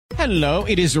Hello,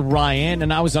 it is Ryan,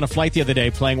 and I was on a flight the other day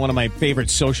playing one of my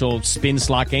favorite social spin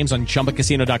slot games on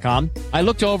ChumbaCasino.com. I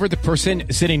looked over at the person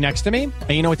sitting next to me, and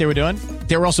you know what they were doing?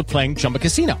 They were also playing Chumba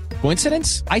Casino.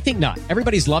 Coincidence? I think not.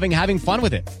 Everybody's loving having fun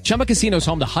with it. Chumba Casino is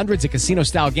home to hundreds of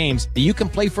casino-style games that you can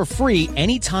play for free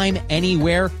anytime,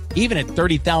 anywhere, even at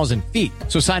 30,000 feet.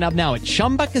 So sign up now at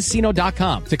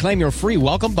ChumbaCasino.com to claim your free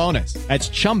welcome bonus. That's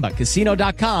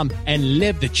ChumbaCasino.com and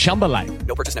live the Chumba life.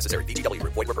 No purchase necessary. VGW.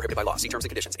 Void where prohibited by law. See terms and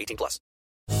conditions. 18+.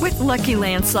 With Lucky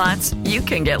Land Slots, you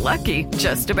can get lucky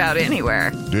just about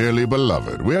anywhere. Dearly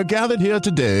beloved, we are gathered here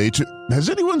today to... Has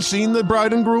anyone seen the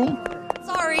bride and groom?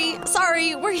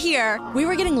 Sorry, we're here. We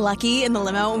were getting lucky in the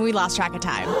limo and we lost track of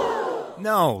time.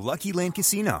 No, Lucky Land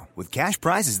Casino, with cash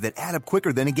prizes that add up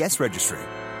quicker than a guest registry.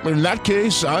 In that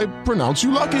case, I pronounce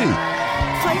you lucky.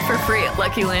 Play for free at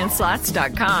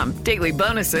LuckyLandSlots.com. Daily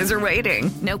bonuses are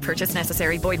waiting. No purchase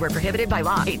necessary. Void where prohibited by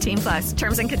law. 18+.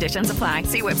 Terms and conditions apply.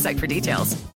 See website for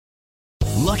details.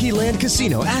 Lucky Land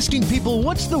Casino, asking people,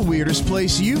 what's the weirdest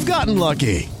place you've gotten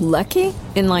lucky? Lucky?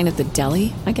 In line at the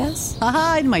deli, I guess?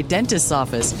 Aha, in my dentist's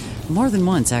office. More than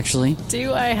once, actually.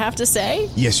 Do I have to say?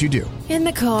 Yes, you do. In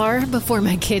the car before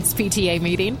my kids' PTA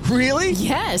meeting. Really?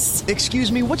 Yes. Excuse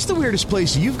me, what's the weirdest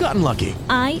place you've gotten lucky?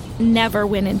 I never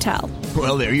win and tell.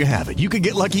 Well, there you have it. You can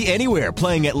get lucky anywhere,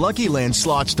 playing at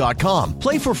LuckyLandSlots.com.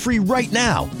 Play for free right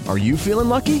now. Are you feeling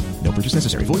lucky? No purchase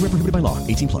necessary. Void where prohibited by law.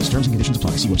 18+. Terms and conditions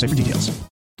apply. See website for details.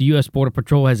 The U.S. Border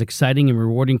Patrol has exciting and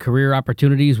rewarding career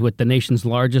opportunities with the nation's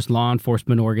largest law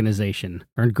enforcement organization.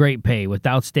 Earn great pay with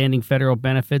outstanding federal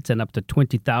benefits and up to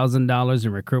 $20,000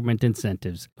 in recruitment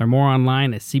incentives. Learn more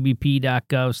online at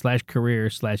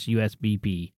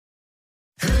cbp.gov/career/USBP.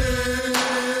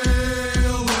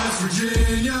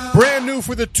 Brand new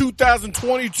for the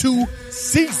 2022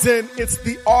 season, it's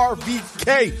the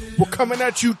RVK. We're coming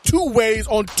at you two ways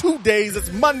on 2 days.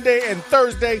 It's Monday and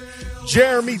Thursday.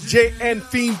 Jeremy, J.N.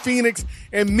 Phoenix,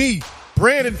 and me,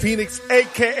 Brandon Phoenix,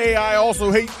 a.k.a. I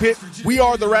Also Hate Pitt. We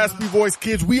are the Raspy Voice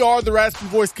Kids. We are the Raspy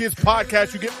Voice Kids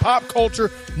podcast. You get pop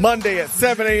culture Monday at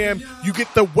 7 a.m. You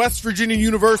get the West Virginia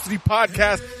University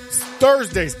podcast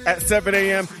Thursdays at 7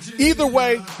 a.m. Either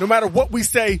way, no matter what we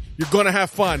say, you're going to have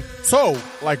fun. So,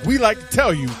 like we like to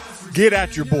tell you, get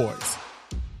at your boys.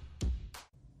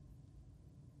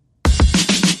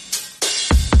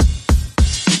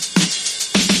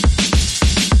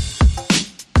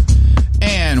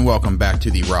 And welcome back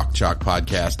to the Rock Chalk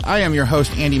Podcast. I am your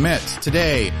host, Andy Mitz.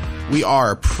 Today, we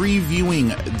are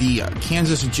previewing the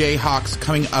Kansas Jayhawks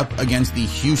coming up against the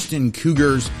Houston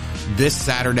Cougars this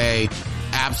Saturday.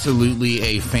 Absolutely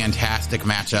a fantastic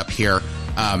matchup here.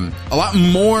 A lot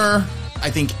more,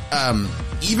 I think,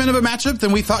 even of a matchup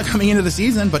than we thought coming into the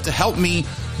season. But to help me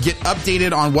get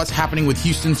updated on what's happening with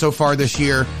Houston so far this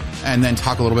year, and then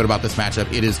talk a little bit about this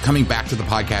matchup, it is coming back to the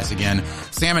podcast again.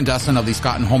 Sam and Dustin of the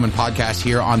Scott and Holman podcast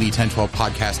here on the 1012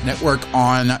 Podcast Network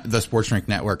on the Sports Drink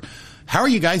Network. How are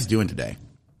you guys doing today?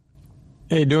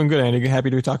 Hey, doing good, Andy. Happy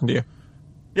to be talking to you.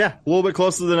 Yeah, a little bit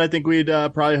closer than I think we'd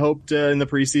probably hoped in the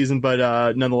preseason,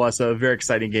 but nonetheless, a very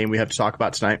exciting game we have to talk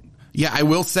about tonight. Yeah, I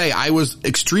will say I was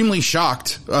extremely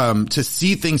shocked to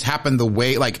see things happen the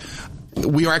way, like,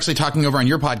 we were actually talking over on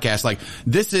your podcast, like,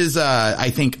 this is, I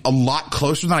think, a lot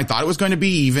closer than I thought it was going to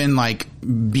be, even, like,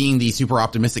 being the super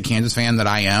optimistic Kansas fan that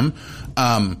I am.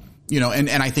 You know, and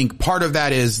I think part of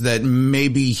that is that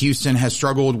maybe Houston has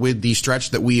struggled with the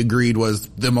stretch that we agreed was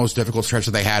the most difficult stretch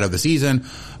that they had of the season.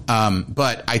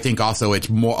 But I think also it's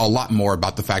a lot more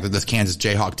about the fact that this Kansas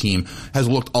Jayhawk team has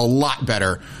looked a lot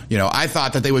better. You know, I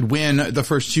thought that they would win the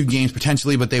first two games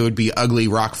potentially, but they would be ugly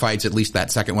rock fights, at least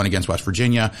that second one against West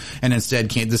Virginia. And instead,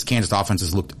 this Kansas offense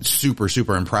has looked super,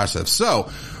 super impressive. So,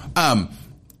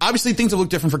 obviously things have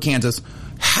looked different for Kansas.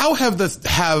 How have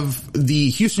the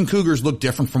Houston Cougars looked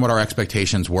different from what our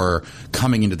expectations were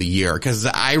coming into the year? Because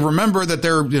I remember that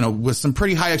there, you know, was some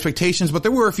pretty high expectations, but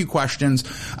there were a few questions.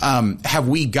 Have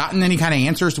we gotten any kind of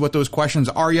answers to what those questions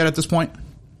are yet at this point?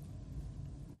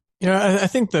 Yeah, I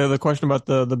think the question about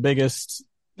the biggest,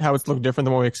 how it's looked different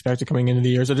than what we expected coming into the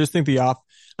year. So I just think I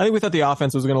think we thought the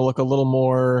offense was going to look a little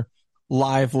more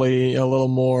lively, a little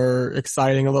more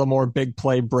exciting, a little more big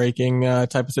play breaking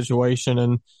type of situation.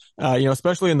 And you know,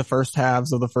 especially in the first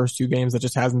halves of the first two games, that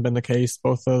just hasn't been the case.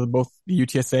 Both the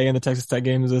UTSA and the Texas Tech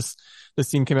games, this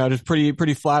team came out just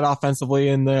pretty flat offensively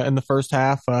in the first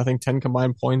half. I think 10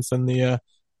 combined points in the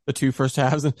two first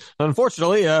halves. And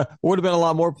unfortunately, would have been a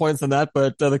lot more points than that,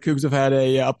 but the Cougs have had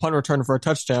a punt return for a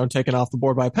touchdown taken off the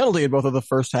board by a penalty in both of the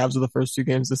first halves of the first two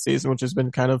games this season, which has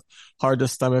been kind of hard to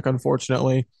stomach,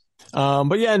 unfortunately.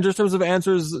 But yeah, in just terms of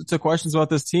answers to questions about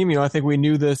this team, you know, I think we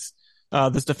knew this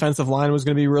this defensive line was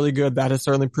going to be really good. That has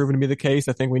certainly proven to be the case.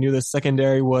 I think we knew the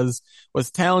secondary was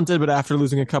talented, but after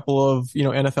losing a couple of,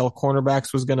 NFL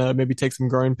cornerbacks was going to maybe take some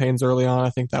growing pains early on. I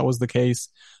think that was the case.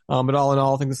 But all in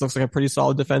all, I think this looks like a pretty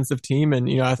solid defensive team. And,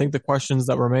 I think the questions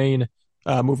that remain,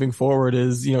 moving forward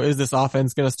is this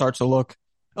offense going to start to look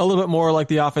a little bit more like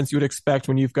the offense you would expect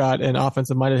when you've got an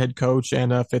offensive-minded head coach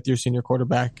and a fifth-year senior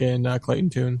quarterback in Clayton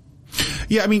Tune?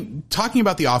 Yeah, I mean, talking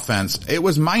about the offense, it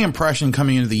was my impression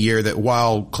coming into the year that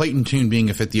while Clayton Tune being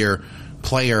a fifth-year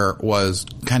player was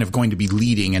kind of going to be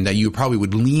leading and that you probably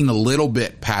would lean a little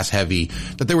bit pass heavy,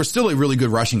 that there was still a really good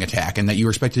rushing attack and that you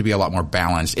were expected to be a lot more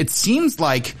balanced. It seems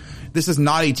like this is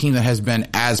not a team that has been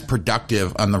as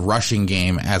productive on the rushing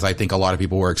game as I think a lot of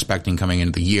people were expecting coming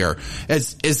into the year.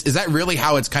 Is that really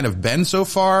how it's kind of been so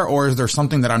far, or is there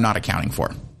something that I'm not accounting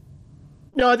for?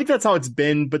 No, I think that's how it's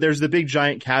been, but there's the big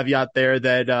giant caveat there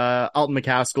that Alton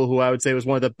McCaskill, who I would say was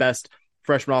one of the best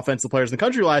freshman offensive players in the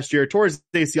country last year, tore his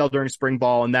ACL during spring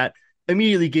ball, and that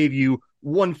immediately gave you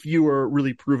one fewer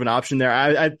really proven option there.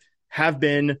 I have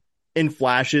been in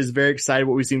flashes very excited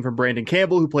what we've seen from Brandon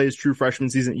Campbell, who played his true freshman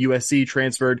season at USC,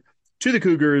 transferred to the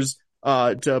Cougars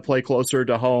to play closer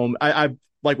to home. I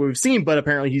like what we've seen, but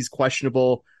apparently he's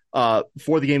questionable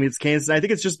for the game against Kansas. And I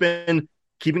think it's just been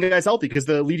keeping guys healthy, because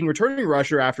the leading returning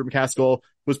rusher after McCaskill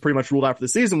was pretty much ruled out for the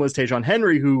season was Tajon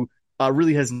Henry, who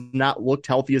really has not looked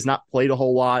healthy, has not played a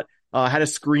whole lot, had a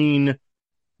screen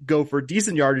go for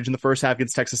decent yardage in the first half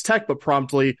against Texas Tech, but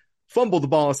promptly fumbled the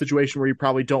ball in a situation where you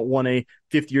probably don't want a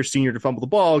fifth-year senior to fumble the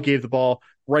ball, gave the ball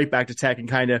right back to Tech and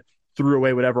kind of threw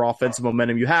away whatever offensive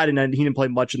momentum you had, and then he didn't play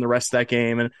much in the rest of that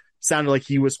game, and sounded like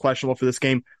he was questionable for this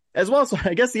game as well. So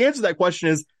I guess the answer to that question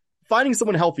is finding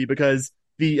someone healthy, because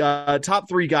the top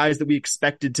three guys that we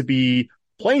expected to be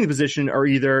playing the position are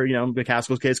either,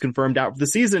 McCaskill's case, confirmed out for the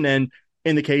season, and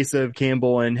in the case of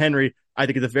Campbell and Henry, I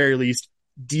think at the very least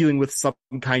dealing with some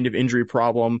kind of injury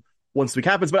problem once the week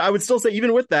happens. But I would still say,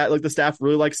 even with that, like, the staff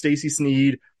really likes Stacey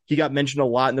Sneed. He got mentioned a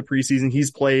lot in the preseason.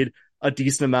 He's played a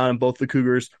decent amount in both the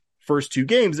Cougars' first two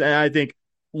games, and I think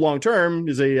long term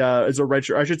is a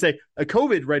redshirt, I should say a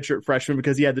COVID redshirt freshman,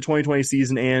 because he had the 2020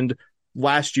 season and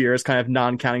last year as kind of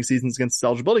non-counting seasons against the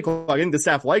eligibility clock. I think the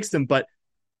staff likes him, but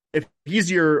if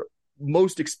he's your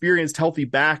most experienced healthy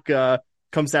back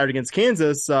come Saturday against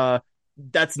Kansas,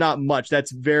 that's not much.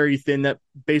 That's very thin. That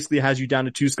basically has you down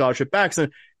to two scholarship backs.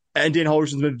 And Dan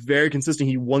Holgerson's been very consistent.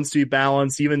 He wants to be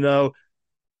balanced, even though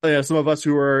some of us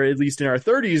who are at least in our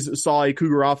 30s saw a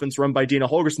Cougar offense run by Dana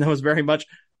Holgerson that was very much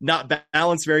not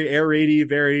balanced, very air raidy,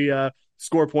 very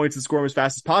score points and score them as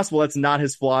fast as possible. That's not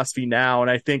his philosophy now.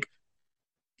 And I think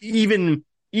even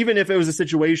if it was a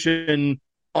situation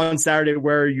on Saturday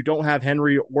where you don't have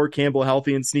Henry or Campbell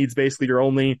healthy and Sneed's basically your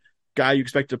only guy you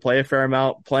expect to play a fair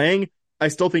amount playing, I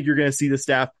still think you're going to see the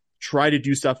staff try to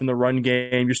do stuff in the run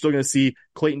game. You're still going to see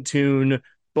Clayton Tune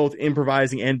both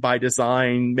improvising and by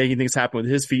design, making things happen with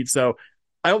his feet. So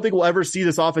I don't think we'll ever see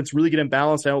this offense really get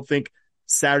imbalanced. I don't think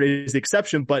Saturday is the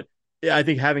exception, but I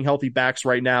think having healthy backs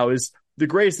right now is the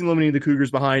greatest thing limiting the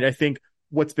Cougars behind, I think,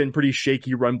 what's been pretty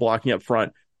shaky run blocking up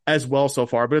front as well so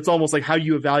far. But it's almost like, how do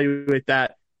you evaluate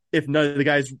that if none of the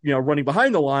guys, running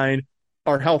behind the line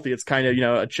are healthy? It's kind of,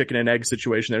 a chicken and egg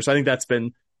situation there. So I think that's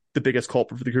been the biggest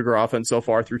culprit for the Cougar offense so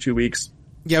far through 2 weeks.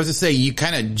 Yeah, I was to say, you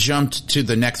kind of jumped to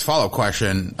the next follow-up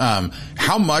question.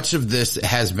 How much of this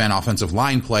has been offensive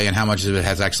line play and how much of it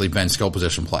has actually been skill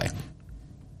position play?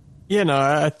 Yeah, no,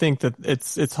 I think that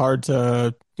it's hard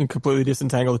to completely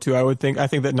disentangle the two. I think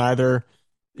that neither,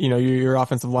 your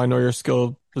offensive line nor your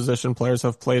skill position players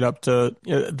have played up to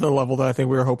the level that I think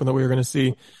we were hoping that we were going to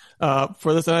see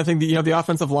for this. And I think the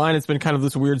offensive line, it's been kind of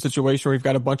this weird situation where we've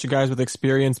got a bunch of guys with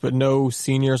experience, but no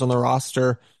seniors on the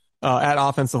roster at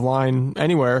offensive line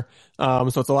anywhere. So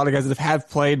it's a lot of guys that have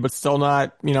played, but still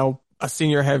not, a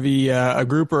senior heavy a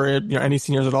group or any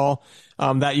seniors at all.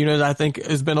 That unit, I think,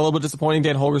 has been a little bit disappointing.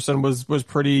 Dan Holgerson was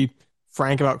pretty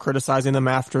frank about criticizing them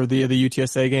after the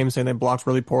UTSA game, saying they blocked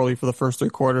really poorly for the first three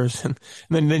quarters, and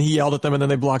then he yelled at them, and then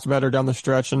they blocked better down the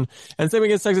stretch. And same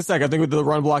against Texas Tech. I think the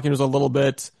run blocking was a little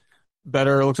bit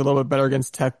better, looked a little bit better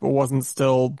against Tech, but wasn't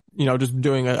still, just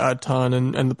doing a ton.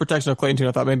 And the protection of Clayton Tune,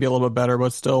 I thought maybe a little bit better,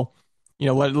 but still,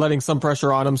 letting some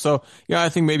pressure on him. So I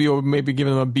think maybe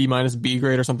giving them a B- B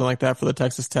grade or something like that for the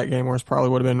Texas Tech game, whereas probably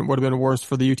would have been worse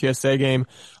for the UTSA game.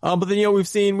 But then we've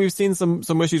seen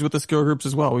some issues with the skill groups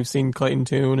as well. We've seen Clayton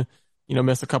Tune,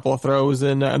 miss a couple of throws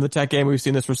in the Tech game. We've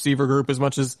seen this receiver group, as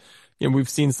much as we've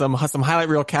seen some highlight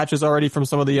reel catches already from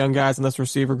some of the young guys in this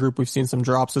receiver group. We've seen some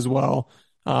drops as well.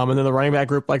 And then the running back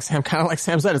group, kind of like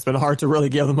Sam said, it's been hard to really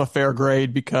give them a fair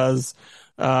grade because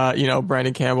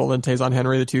Brandon Campbell and Taysom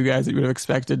Henry, the two guys that you would have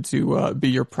expected to be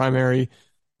your primary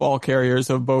ball carriers,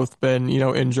 have both been,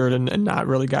 injured and not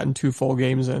really gotten 2 full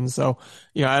games in. So,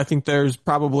 I think there's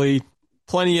probably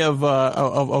plenty of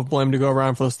blame to go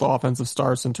around for the slow offensive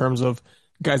starts in terms of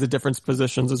guys at different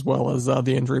positions as well as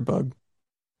the injury bug.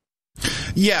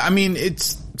 Yeah, I mean,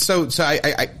 it's so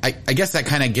I guess that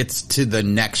kind of gets to the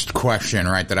next question,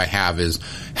 right, that I have is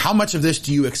how much of this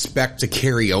do you expect to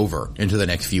carry over into the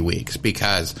next few weeks?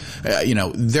 Because,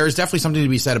 there's definitely something to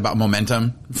be said about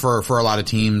momentum for a lot of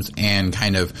teams, and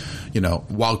kind of,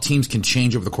 while teams can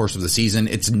change over the course of the season,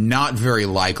 it's not very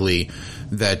likely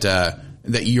that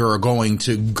you're going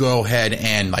to go ahead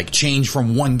and like change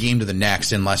from one game to the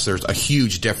next unless there's a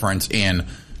huge difference in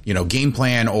game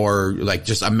plan or like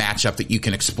just a matchup that you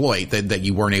can exploit that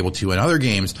you weren't able to in other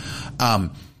games.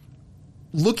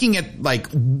 Looking at like,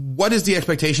 what is the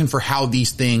expectation for how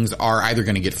these things are either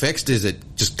going to get fixed? Is it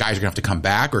just guys are going to have to come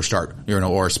back or start,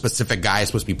 or a specific guy is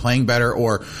supposed to be playing better,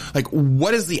 or like,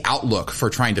 what is the outlook for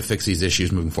trying to fix these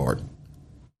issues moving forward?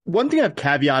 One thing I've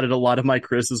caveated a lot of my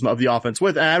criticism of the offense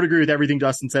with, and I would agree with everything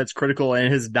Dustin said, it's critical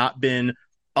and has not been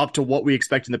up to what we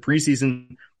expect in the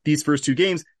preseason these first 2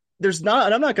 games. And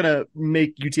I'm not going to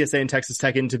make UTSA and Texas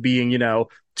Tech into being,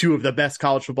 2 of the best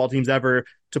college football teams ever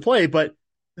to play, but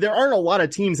there aren't a lot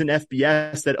of teams in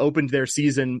FBS that opened their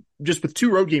season just with 2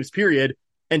 road games, period,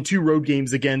 and 2 road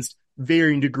games against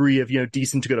varying degree of,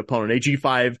 decent to good opponent, a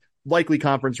G5 likely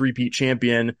conference repeat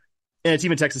champion, and a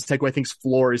team in Texas Tech who I think's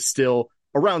floor is still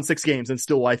around 6 games and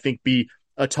still, I think, be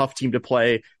a tough team to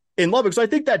play in Lubbock. So I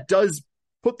think that does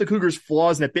put the Cougars'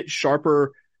 flaws in a bit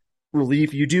sharper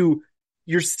relief.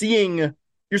 You're seeing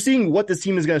what this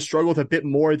team is going to struggle with a bit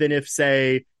more than if,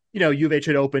 say, U of H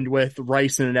had opened with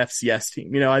Rice and an FCS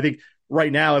team. I think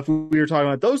right now, if we were talking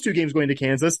about those 2 games going to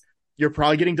Kansas, you're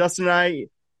probably getting Dustin and I.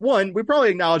 One, we're probably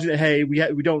acknowledging that, hey,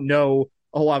 we don't know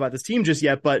a whole lot about this team just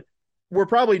yet, but we're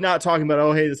probably not talking about,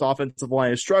 oh, hey, this offensive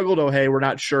line has struggled. Oh, hey, we're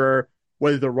not sure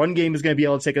whether the run game is going to be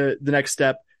able to take the next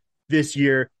step this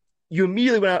year. You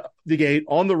immediately went out the gate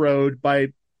on the road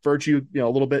by virtue, a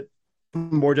little bit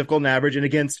more difficult than average, and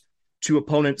against 2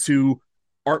 opponents who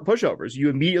aren't pushovers. You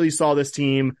immediately saw this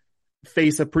team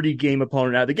face a pretty game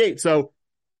opponent out of the gate. So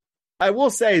I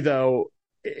will say, though,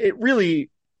 it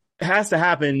really has to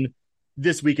happen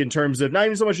this week in terms of not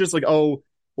even so much just like, oh,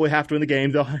 we have to win the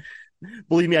game, though.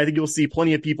 Believe me, I think you'll see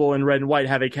plenty of people in red and white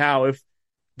have a cow if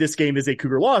this game is a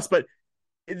Cougar loss. But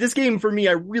this game, for me,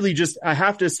 I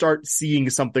have to start seeing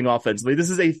something offensively.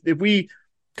 If we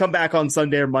come back on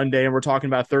Sunday or Monday and we're talking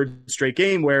about a 3rd straight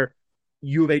game where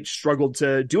U of H struggled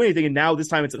to do anything, and now this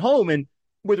time it's at home, and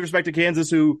with respect to Kansas,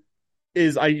 who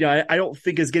is, I don't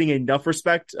think is getting enough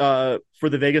respect for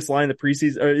the Vegas line in the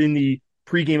preseason or in the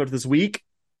pregame of this week.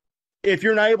 If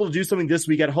you're not able to do something this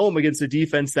week at home against a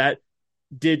defense that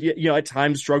did, at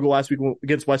times struggle last week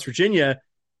against West Virginia,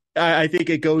 I think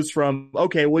it goes from,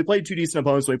 okay, well, we played 2 decent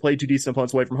opponents, so we played 2 decent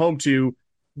opponents away from home, to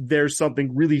there's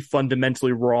something really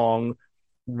fundamentally wrong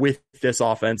with this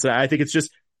offense. And I think it's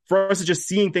just, for us, to just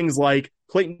seeing things like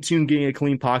Clayton Tune getting a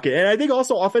clean pocket, and I think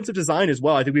also offensive design as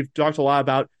well. I think we've talked a lot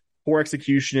about poor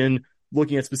execution,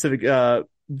 looking at specific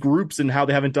groups and how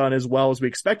they haven't done as well as we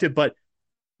expected, but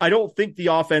I don't think the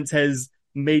offense has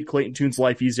made Clayton Tune's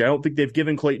life easier. I don't think they've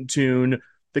given Clayton Tune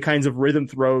the kinds of rhythm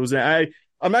throws. And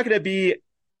I'm not going to be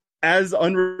as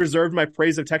unreserved in my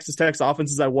praise of Texas Tech's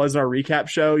offense as I was in our recap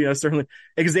show, certainly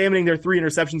examining their 3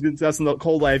 interceptions against us in the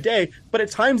cold light of day, but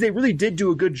at times they really did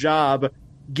do a good job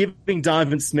giving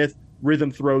Donovan Smith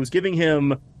rhythm throws, giving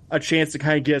him a chance to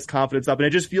kind of get his confidence up. And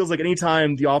it just feels like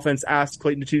anytime the offense asks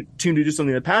Clayton Tune to do something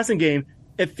in the passing game,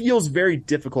 it feels very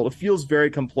difficult. It feels very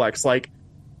complex. Like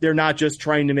they're not just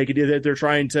trying to make it, they're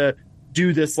trying to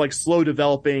do this like slow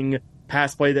developing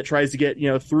pass play that tries to get,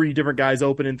 3 different guys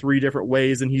open in 3 different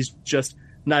ways, and he's just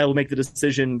not able to make the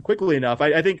decision quickly enough.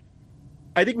 I think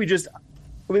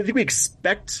we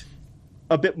expect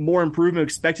a bit more improvement,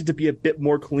 expect it to be a bit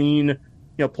more clean,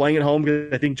 playing at home,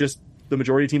 because I think just the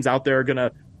majority of teams out there are going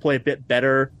to play a bit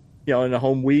better, in a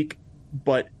home week.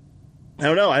 But I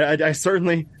don't know. I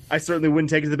certainly wouldn't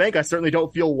take it to the bank. I certainly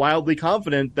don't feel wildly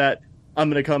confident that I'm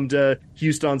going to come to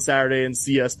Houston on Saturday and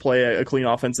see us play a clean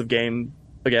offensive game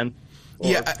again.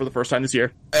 For the first time this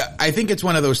year. I think it's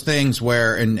one of those things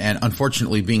where, and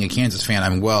unfortunately being a Kansas fan,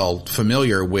 I'm well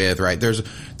familiar with, right?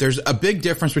 There's a big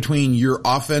difference between your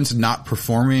offense not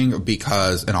performing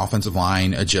because an offensive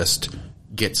line just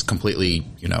gets completely,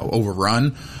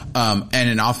 overrun, and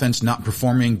an offense not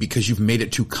performing because you've made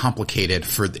it too complicated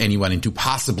for anyone to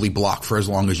possibly block for as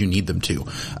long as you need them to.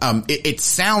 It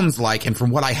sounds like, and from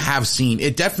what I have seen,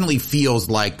 it definitely feels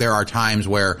like there are times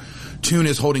where Toon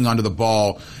is holding onto the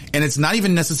ball, and it's not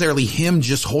even necessarily him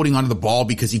just holding onto the ball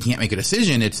because he can't make a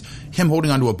decision. It's him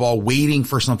holding onto a ball, waiting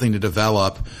for something to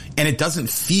develop, and it doesn't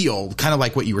feel, kind of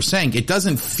like what you were saying, it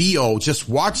doesn't feel, just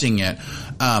watching it,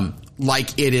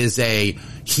 like it is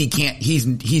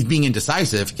he's being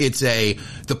indecisive. It's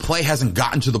the play hasn't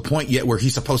gotten to the point yet where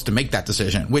he's supposed to make that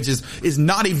decision, which is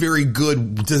not a very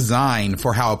good design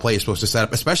for how a play is supposed to set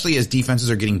up, especially as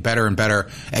defenses are getting better and better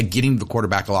at getting the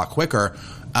quarterback a lot quicker.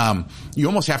 You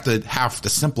almost have to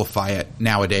simplify it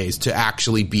nowadays to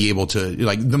actually be able to,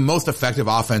 like, the most effective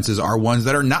offenses are ones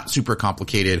that are not super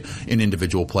complicated in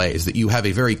individual plays, that you have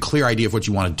a very clear idea of what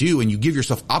you want to do and you give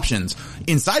yourself options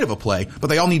inside of a play, but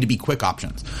they all need to be quick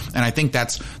options. And I think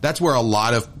that's where a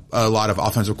lot of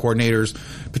offensive coordinators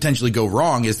potentially go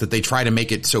wrong, is that they try to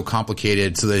make it so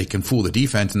complicated so they can fool the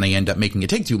defense, and they end up making it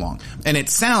take too long. And it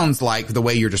sounds like, the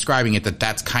way you're describing it,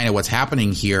 that's kind of what's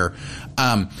happening here.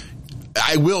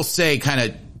 I will say, kind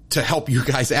of to help you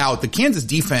guys out, the Kansas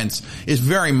defense is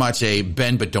very much a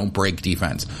bend but don't break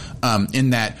defense, in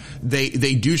that they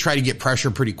do try to get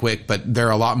pressure pretty quick, but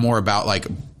they're a lot more about, like,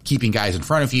 keeping guys in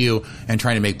front of you and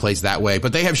trying to make plays that way.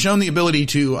 But they have shown the ability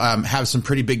to have some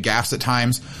pretty big gaffes at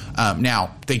times.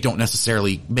 Now, they don't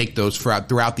necessarily make those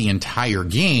throughout the entire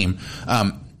game.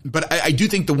 But I do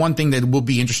think the one thing that will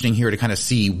be interesting here to kind of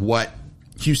see what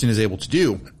Houston is able to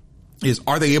do is,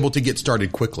 are they able to get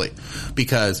started quickly?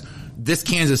 Because this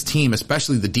Kansas team,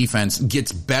 especially the defense,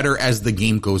 gets better as the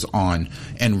game goes on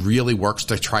and really works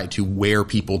to try to wear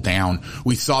people down.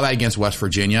 We saw that against West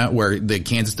Virginia, where the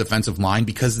Kansas defensive line,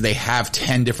 because they have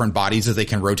 10 different bodies that they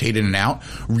can rotate in and out,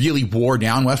 really wore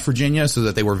down West Virginia, so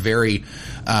that they were very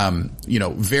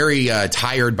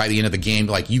tired by the end of the game.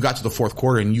 Like, you got to the fourth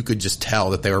quarter and you could just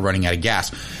tell that they were running out of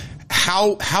gas.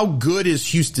 How good is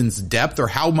Houston's depth, or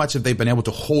how much have they been able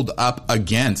to hold up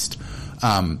against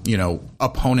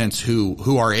opponents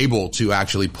who are able to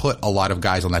actually put a lot of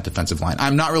guys on that defensive line?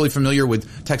 I'm not really familiar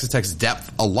with Texas Tech's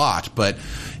depth a lot, but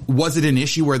was it an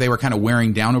issue where they were kind of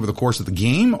wearing down over the course of the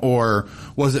game, or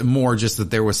was it more just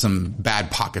that there was some bad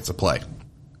pockets of play?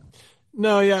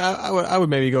 No, yeah, I would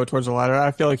maybe go towards the latter.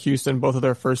 I feel like Houston, both of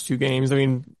their first two games, I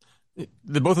mean,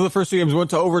 both of the first two games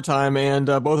went to overtime, and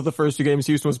both of the first two games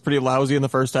Houston was pretty lousy in the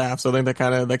first half. So I think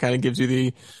that kind of gives you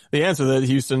the answer that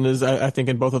Houston is, I think,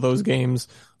 in both of those games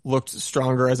looked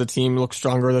stronger as a team, looked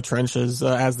stronger in the trenches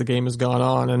as the game has gone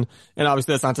on. And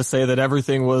obviously that's not to say that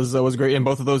everything was great. In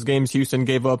both of those games, Houston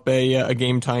gave up a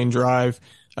game-tying drive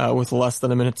with less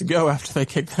than a minute to go after they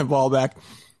kicked that ball back.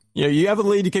 You have a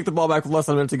lead, you kick the ball back with less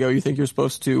than a minute to go. You think you're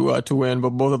supposed to win, but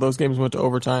both of those games went to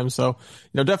overtime. So,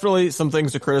 definitely some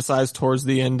things to criticize towards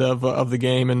the end of the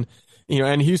game. And,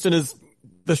 and Houston is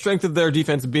the strength of their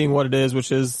defense being what it is,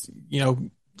 which is,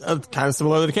 kind of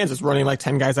similar to Kansas, running like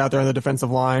 10 guys out there on the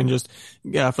defensive line, just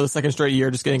for the second straight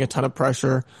year, just getting a ton of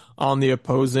pressure on the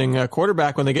opposing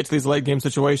quarterback when they get to these late game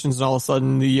situations, and all of a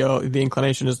sudden the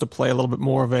inclination is to play a little bit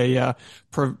more of a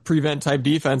prevent type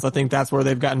defense. I think that's where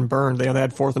they've gotten burned. They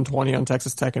had 4th and 20 on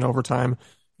Texas Tech in overtime.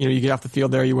 You get off the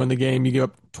field there, you win the game, you give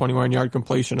up 21-yard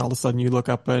completion, all of a sudden you look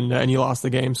up and you lost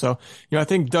the game. So, I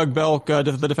think Doug Belk, the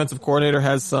defensive coordinator,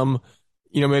 has some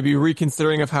maybe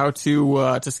reconsidering of how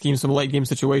to scheme some late game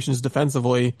situations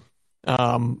defensively.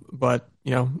 But,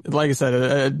 like I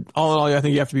said, all in all, I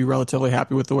think you have to be relatively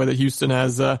happy with the way that Houston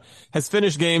has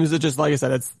finished games. It just, like I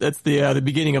said, it's the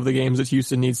beginning of the games that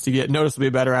Houston needs to get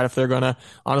noticeably better at if they're going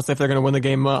to win the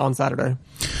game on Saturday.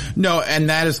 No, and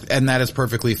that is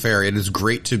perfectly fair. It is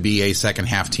great to be a second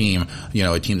half team,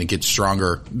 a team that gets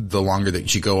stronger the longer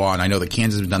that you go on. I know that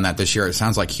Kansas has done that this year. It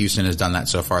sounds like Houston has done that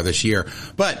so far this year.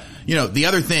 But, the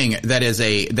other thing that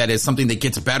is something that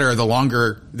gets better the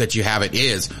longer that you have it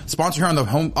is sponsor here on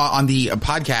the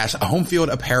podcast, Home Field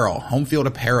Apparel. Home Field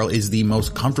Apparel is the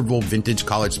most comfortable vintage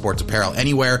college sports apparel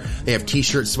anywhere. They have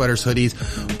t-shirts, sweaters,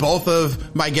 hoodies. Both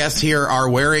of my guests here are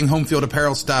wearing Home Field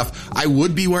Apparel stuff. I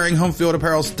would be wearing Home Field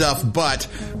Apparel stuff, but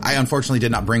I unfortunately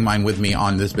did not bring mine with me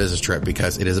on this business trip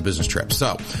because it is a business trip.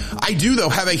 So I do, though,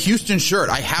 have a Houston shirt.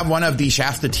 I have one of the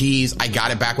Shasta tees. I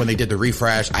got it back when they did the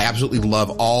refresh. I absolutely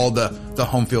love all the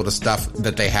Home Field stuff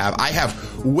that they have. I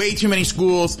have way too many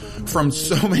schools from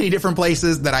so many different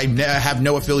places that I have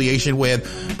no affiliation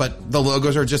with, but the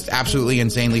logos are just absolutely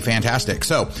insanely fantastic.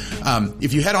 So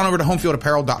if you head on over to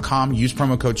homefieldapparel.com, use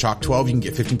promo code CHALK12, you can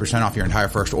get 15% off your entire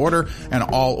first order, and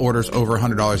all orders over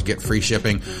 $100 get free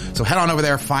shipping. So head on over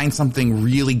there, find something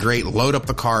really great, load up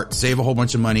the cart, save a whole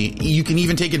bunch of money. You can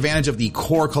even take advantage of the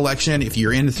core collection if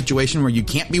you're in a situation where you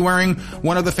can't be wearing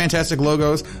one of the fantastic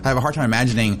logos. I have a hard time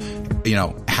imagining,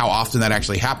 how often that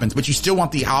actually happens, but you still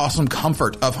want the awesome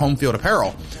comfort of Home Field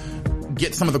Apparel.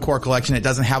 get some of the core collection. It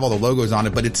doesn't have all the logos on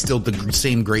it, but it's still the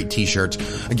same great t-shirts.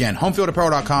 Again,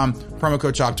 homefieldapparel.com, promo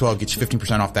code CHALK12 gets you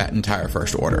 15% off that entire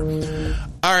first order.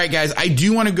 All right, guys, I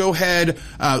do want to go ahead.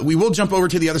 We will jump over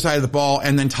to the other side of the ball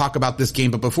and then talk about this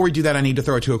game. But before we do that, I need to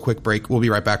throw it to a quick break. We'll be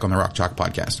right back on the Rock Chalk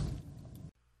Podcast.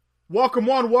 Welcome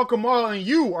one, welcome all, and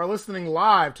you are listening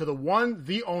live to the one,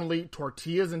 the only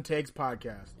Tortillas and Takes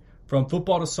podcast. From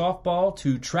football to softball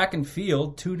to track and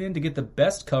field, tune in to get the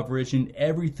best coverage in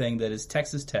everything that is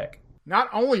Texas Tech. Not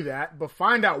only that, but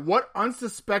find out what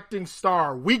unsuspecting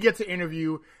star we get to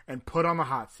interview and put on the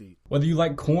hot seat. Whether you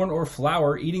like corn or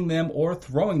flour, eating them or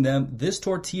throwing them, this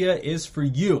tortilla is for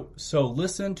you. So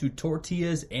listen to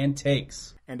Tortillas and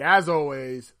Takes. And as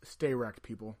always, stay wrecked,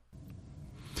 people.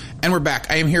 And we're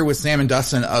back. I am here with Sam and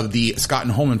Dustin of the Scott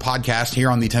and Holman podcast here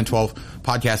on the 1012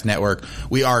 Podcast Network.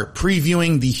 We are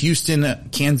previewing the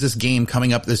Houston-Kansas game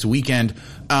coming up this weekend.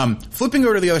 Flipping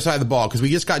over to the other side of the ball, because we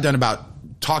just got done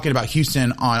talking about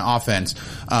Houston on offense.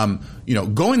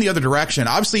 Going the other direction.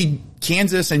 Obviously,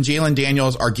 Kansas and Jalen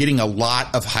Daniels are getting a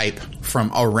lot of hype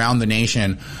from around the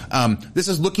nation. This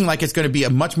is looking like it's going to be a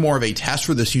much more of a test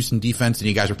for this Houston defense than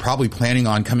you guys are probably planning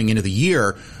on coming into the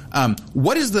year.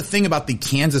 What is the thing about the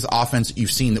Kansas offense that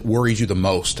you've seen that worries you the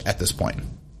most at this point?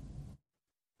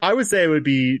 I would say it would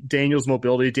be Daniels'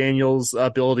 mobility, Daniels'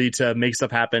 ability to make stuff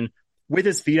happen with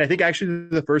his feet. I think actually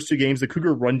the first two games, the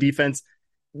Cougar run defense,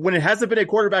 when it hasn't been a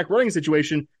quarterback running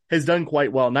situation, has done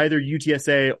quite well. Neither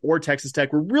UTSA or Texas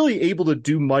Tech were really able to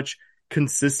do much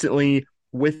consistently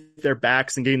with their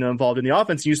backs and getting them involved in the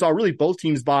offense. You saw really both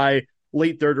teams by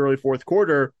late third, early fourth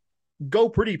quarter go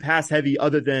pretty pass heavy,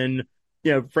 other than,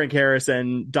 Frank Harris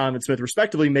and Donovan Smith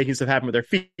respectively making stuff happen with their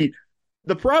feet.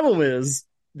 The problem is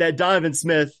that Donovan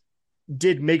Smith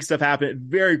did make stuff happen at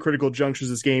very critical junctures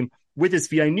this game with his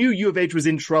feet. I knew U of H was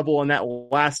in trouble on that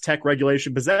last Tech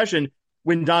regulation possession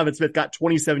when Donovan Smith got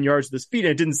 27 yards with his feet,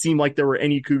 and it didn't seem like there were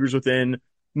any Cougars within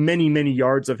many, many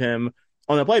yards of him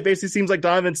on that play. It basically seems like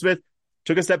Donovan Smith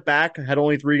took a step back, had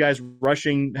only three guys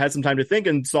rushing, had some time to think,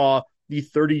 and saw the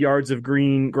 30 yards of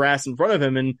green grass in front of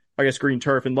him, and I guess green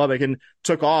turf in Lubbock, and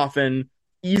took off and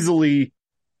easily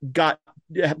got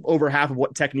over half of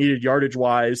what Tech needed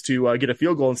yardage-wise to get a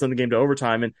field goal and send the game to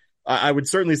overtime. And I would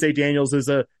certainly say Daniels is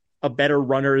a better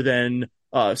runner than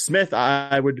Smith.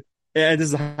 And this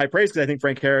is a high praise because I think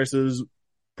Frank Harris is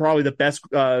probably the best,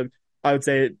 I would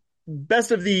say,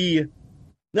 best of the,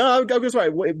 no, I'll go sorry,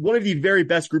 one of the very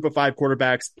best group of five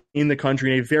quarterbacks in the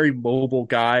country, and a very mobile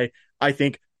guy. I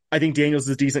think Daniels is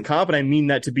a decent comp, and I mean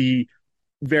that to be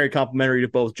very complimentary to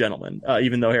both gentlemen,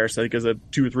 even though Harris, I think, is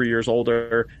 2 or 3 years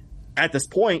older at this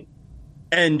point.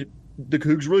 And the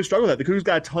Cougs really struggle with that. The Cougs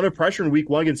got a ton of pressure in week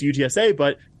one against UTSA,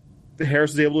 but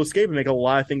Harris was able to escape and make a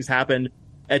lot of things happen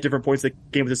at different points of the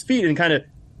game with his feet. And kind of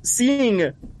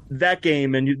seeing that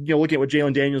game and looking at what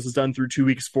Jalen Daniels has done through 2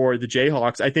 weeks for the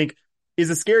Jayhawks, I think is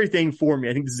a scary thing for me.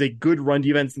 I think this is a good run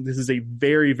defense. This is a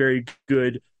very, very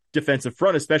good defensive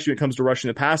front, especially when it comes to rushing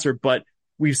the passer. But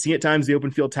we've seen at times the open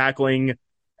field tackling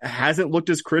hasn't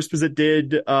looked as crisp as it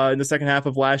did in the second half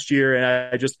of last year.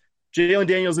 And Jalen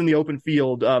Daniels in the open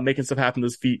field making stuff happen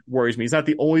with his feet worries me. He's not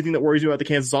the only thing that worries me about the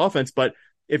Kansas offense, but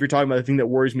if you're talking about the thing that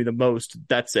worries me the most,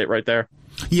 that's it right there.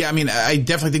 Yeah, I mean, I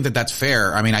definitely think that that's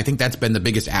fair. I mean, I think that's been the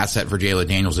biggest asset for Jalen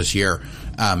Daniels this year,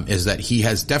 is that he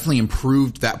has definitely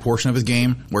improved that portion of his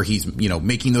game where he's,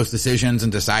 making those decisions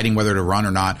and deciding whether to run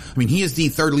or not. I mean, he is the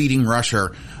third leading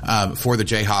rusher for the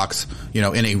Jayhawks,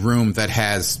 in a room that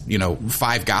has,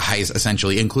 5 guys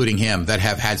essentially, including him, that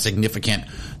have had significant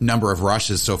number of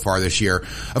rushes so far this year.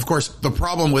 Of course, the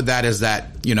problem with that is that,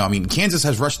 Kansas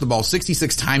has rushed the ball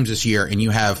 66 times this year, and you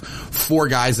have 5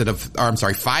 guys that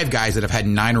have had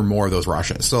 9 or more of those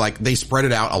rushes. So they spread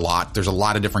it out a lot. There's a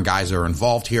lot of different guys that are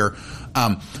involved here.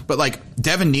 But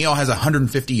Devin Neal has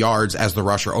 150 yards as the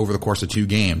rusher over the course of 2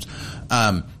 games.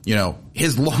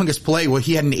 His longest play,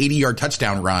 he had an 80-yard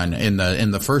touchdown run in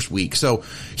the first week. So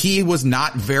he was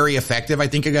not very effective, I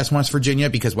think, against West Virginia,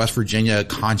 because West Virginia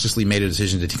consciously made a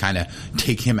decision to kind of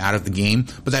take him out of the game.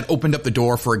 But that opened up the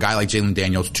door for a guy like Jalen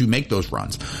Daniels to make those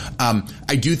runs.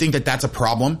 I do think that that's a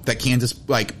problem that Kansas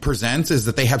presents, is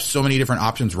that they have so many different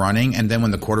options running, and then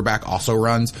when the quarterback also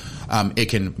runs, it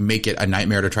can make it a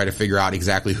nightmare to try to figure out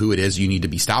exactly who it is you need to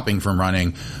be stopping from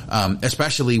running,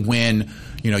 especially when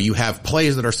you have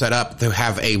plays that are set up to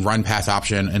have a run pass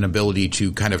option and ability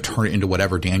to kind of turn it into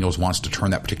whatever Daniels wants to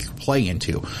turn that particular play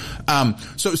into.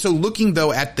 So looking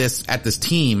though at this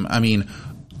team, I mean,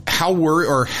 how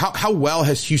well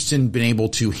has Houston been able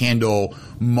to handle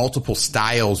multiple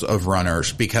styles of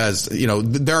runners? Because,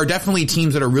 there are definitely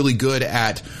teams that are really good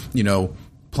at,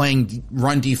 playing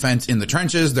run defense in the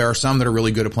trenches. There are some that are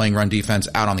really good at playing run defense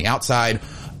out on the outside.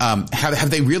 Have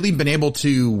they really been able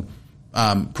to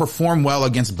perform well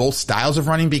against both styles of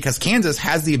running? Because Kansas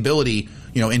has the ability,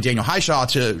 in Daniel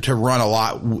Highshaw to run a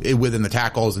lot within the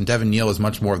tackles, and Devin Neal is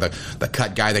much more of the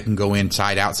cut guy that can go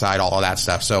inside, outside, all of that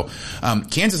stuff. So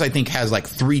Kansas, I think, has like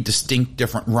 3 distinct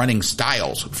different running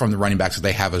styles from the running backs that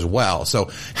they have as well. So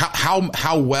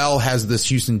how well has this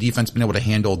Houston defense been able to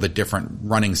handle the different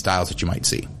running styles that you might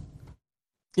see?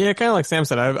 Yeah, kind of like Sam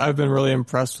said, I've been really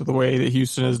impressed with the way that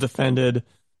Houston has defended,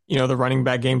 the running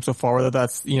back game so far, whether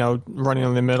that's, running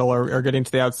in the middle or getting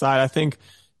to the outside. I think,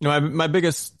 my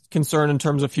biggest concern in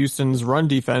terms of Houston's run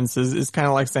defense is kind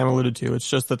of like Sam alluded to. It's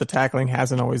just that the tackling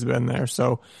hasn't always been there.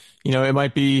 So, it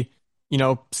might be,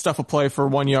 stuff a play for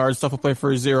 1 yard, stuff a play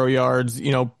for 0 yards,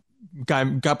 got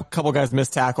a couple guys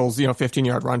missed tackles,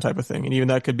 15-yard run type of thing. And even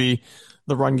that could be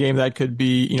the run game. That could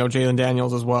be, Jalen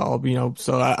Daniels as well.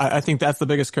 So I think that's the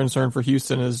biggest concern for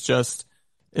Houston is just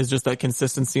that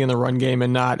consistency in the run game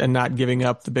and not giving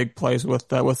up the big plays with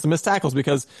some missed tackles,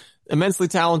 because immensely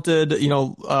talented,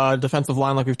 defensive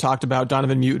line, like we've talked about.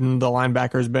 Donovan Mutin, the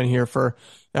linebacker, has been here for,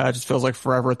 it just feels like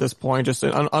forever at this point. Just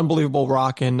an unbelievable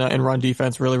rock in run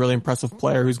defense. Really, really impressive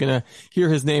player who's going to hear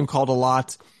his name called a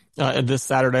lot, this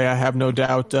Saturday. I have no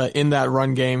doubt, in that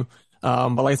run game.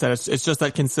 But like I said, it's just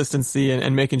that consistency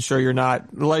and making sure you're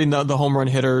not letting the home run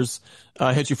hitters,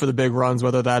 hit you for the big runs,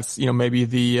 whether that's, maybe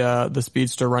the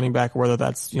speedster running back or whether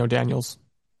that's, Daniels.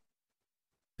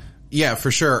 Yeah,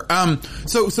 for sure.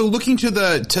 So looking to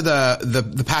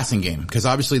the passing game, because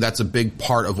obviously that's a big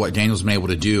part of what Daniel's been able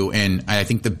to do. And I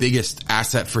think the biggest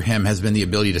asset for him has been the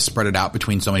ability to spread it out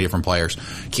between so many different players.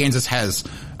 Kansas has,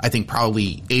 I think,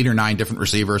 probably 8 or 9 different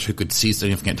receivers who could see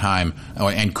significant time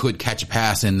and could catch a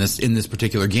pass in this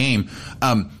particular game.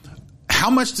 How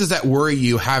much does that worry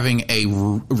you, having a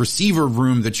receiver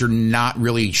room that you're not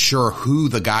really sure who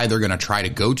the guy they're going to try to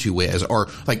go to is? Or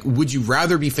like, would you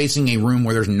rather be facing a room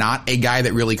where there's not a guy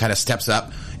that really kind of steps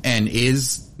up and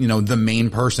is, the main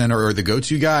person or the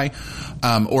go-to guy?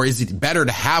 Or is it better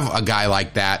to have a guy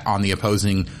like that on the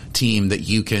opposing team that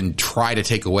you can try to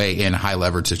take away in high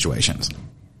leverage situations?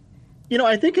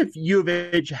 I think if U of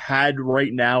H had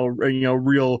right now,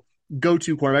 real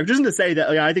go-to cornerback, just to say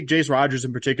that I think Jace Rogers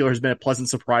in particular has been a pleasant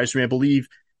surprise to me. I believe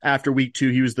after week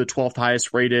 2, he was the 12th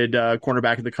highest rated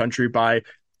cornerback in the country by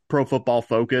Pro Football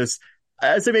Focus.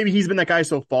 I'd say maybe he's been that guy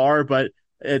so far, but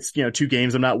it's, 2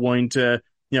 games. I'm not willing to,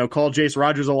 call Jace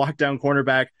Rogers a lockdown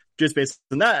cornerback just based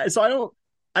on that. So I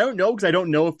don't know, because I don't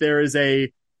know if there is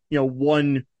a,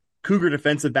 one Cougar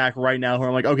defensive back right now who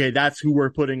I'm like, okay, that's who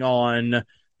we're putting on,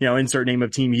 insert name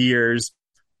of team years,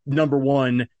 number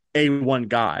 1 A1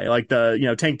 guy, like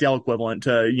the, Tank Dell equivalent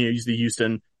to, use the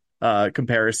Houston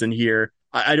comparison here.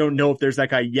 I don't know if there's that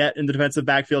guy yet in the defensive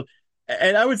backfield.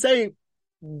 And I would say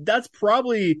that's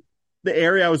probably the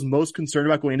area I was most concerned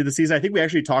about going into the season. I think we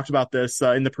actually talked about this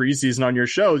in the preseason on your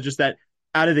show, just that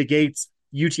out of the gates,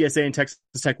 UTSA and Texas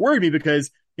Tech worried me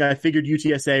because I figured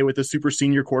UTSA with a super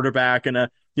senior quarterback and a,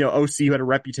 OC who had a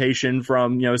reputation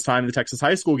from, his time in the Texas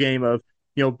high school game of,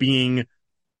 being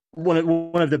one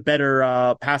of the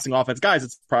better passing offense guys.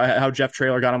 It's probably how Jeff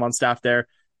Traylor got him on staff there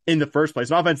in the first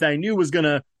place. An offense that I knew was going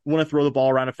to want to throw the ball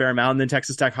around a fair amount. And then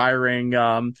Texas Tech hiring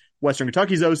Western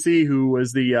Kentucky's OC, who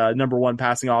was the number 1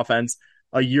 passing offense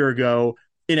a year ago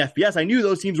in FBS. I knew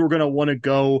those teams were going to want to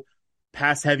go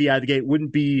pass heavy out of the gate.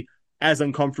 Wouldn't be as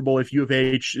uncomfortable if U of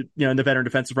H, in the veteran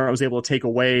defensive front was able to take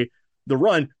away the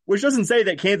run, which doesn't say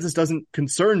that Kansas doesn't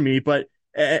concern me, but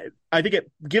I think it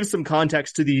gives some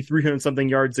context to the 300-something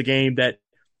yards a game that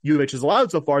U of H has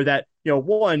allowed so far, that,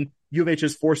 one, U of H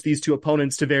has forced these 2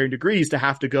 opponents to varying degrees to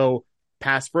have to go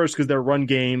pass first because their run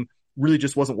game really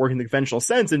just wasn't working in the conventional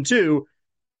sense. And 2,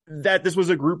 that this was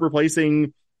a group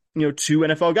replacing, 2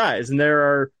 NFL guys. And there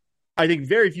are, I think,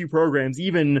 very few programs,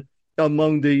 even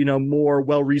among the, more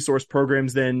well-resourced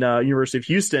programs than University of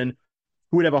Houston,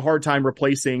 who would have a hard time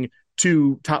replacing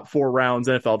 2 top 4 rounds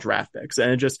NFL draft picks.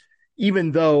 And it just,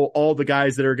 even though all the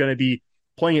guys that are going to be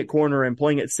playing at corner and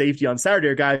playing at safety on Saturday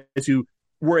are guys who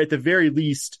were at the very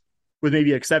least, with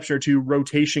maybe an exception or 2,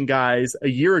 rotation guys a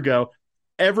year ago,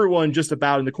 everyone just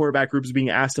about in the quarterback group is being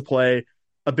asked to play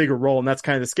a bigger role. And that's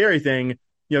kind of the scary thing,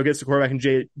 against the quarterback in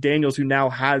Jay Daniels, who now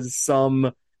has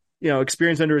some,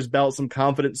 experience under his belt, some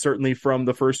confidence, certainly from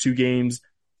the first 2 games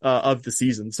of the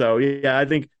season. So yeah, I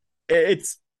think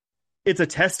it's a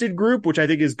tested group, which I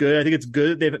think is good. I think it's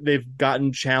good they've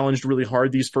gotten challenged really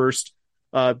hard these first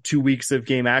 2 weeks of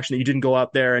game action, that you didn't go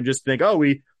out there and just think, oh,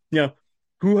 we,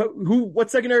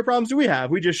 what secondary problems do we have?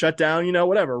 We just shut down,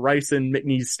 whatever, Rice and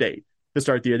McNeese State. to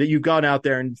start the year. That you've gone out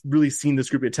there and really seen this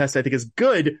group get tested, I think is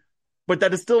good, but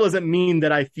that still doesn't mean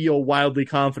that I feel wildly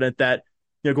confident that,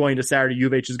 going into Saturday, U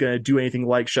of H is going to do anything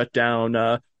like shut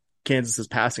down Kansas's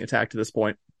passing attack to this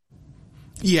point.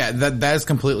 Yeah, that is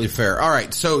completely fair. All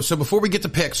right, so before we get to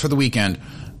picks for the weekend,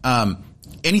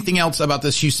 anything else about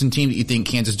this Houston team that you think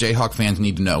Kansas Jayhawk fans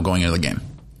need to know going into the game?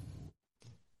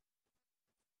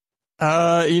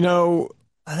 I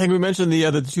think we mentioned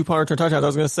the two punt return touchdowns. I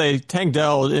was going to say Tank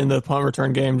Dell in the punt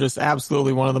return game, just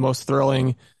absolutely one of the most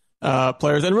thrilling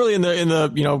players. And really in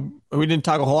the we didn't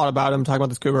talk a whole lot about him, talking about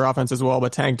this Cougar offense as well,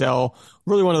 but Tank Dell,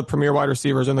 really one of the premier wide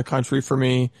receivers in the country for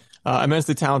me.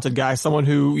 Immensely talented guy, someone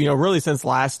who, really since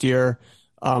last year,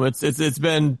 it's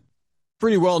been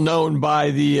pretty well known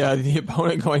by the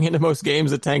opponent going into most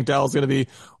games that Tank Dell is going to be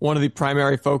one of the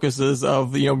primary focuses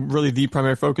of really the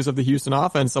primary focus of the Houston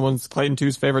offense. Someone's Clayton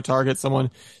Tu's favorite target,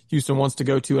 someone Houston wants to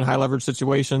go to in high leverage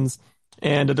situations.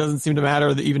 And it doesn't seem to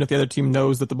matter that even if the other team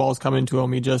knows that the ball is coming to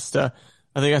him, he just,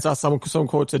 I think I saw some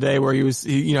quote today where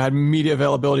he had media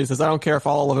availability. He says, I don't care if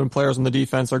all 11 players on the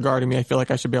defense are guarding me. I feel like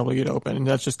I should be able to get open. And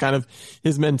that's just kind of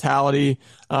his mentality.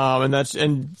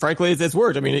 And frankly, it's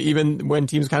worked. I mean, even when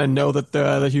teams kind of know that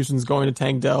the Houston's going to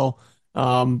Tank Dell,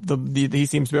 he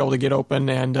seems to be able to get open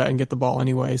and get the ball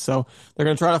anyway. So they're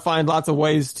going to try to find lots of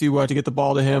ways to get the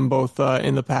ball to him, both,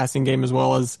 in the passing game as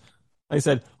well as, like I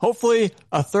said, hopefully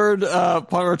a third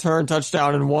punt return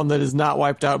touchdown and one that is not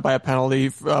wiped out by a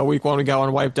penalty. Week 1, we got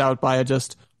one wiped out by a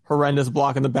just horrendous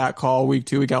block in the back call. Week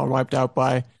 2, we got one wiped out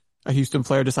by a Houston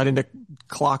player deciding to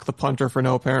clock the punter for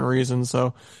no apparent reason.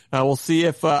 So we'll see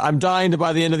if I'm dying to,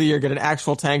 by the end of the year, get an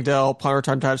actual Tank Dell punt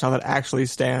return touchdown that actually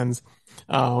stands.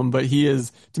 But he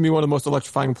is, to me, one of the most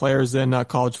electrifying players in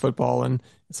college football, and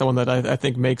someone that I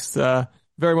think makes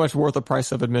very much worth the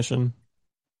price of admission.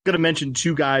 Going to mention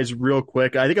two guys real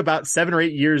quick. I think about 7 or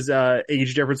 8 years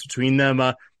age difference between them.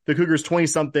 The Cougars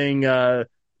 20-something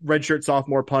redshirt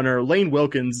sophomore punter Lane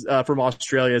Wilkins from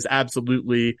Australia is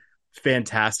absolutely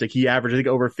fantastic. He averaged, I think,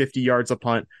 over 50 yards a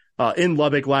punt in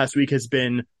Lubbock last week. Has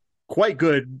been quite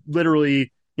good,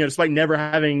 literally, despite never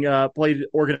having played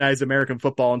organized American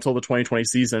football until the 2020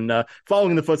 season,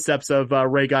 following the footsteps of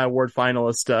Ray Guy Award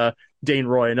finalist Dane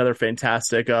Roy, another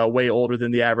fantastic, way older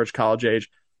than the average college age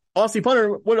Aussie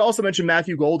punter. Would also mention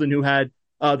Matthew Golden, who had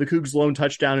the Cougs' lone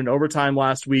touchdown in overtime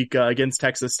last week against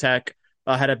Texas Tech.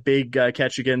 Had a big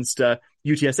catch against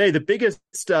UTSA. The biggest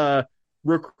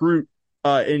recruit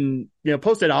in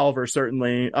post Ed Oliver,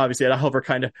 certainly. Obviously, Ed Oliver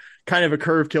kind of a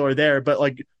curve killer there, but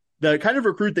like the kind of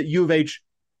recruit that U of H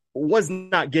was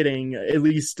not getting, at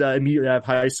least immediately out of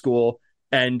high school.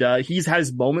 And he's had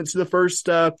his moments for the first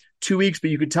 2 weeks, but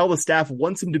you could tell the staff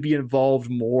wants him to be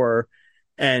involved more.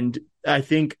 And I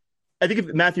think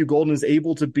if Matthew Golden is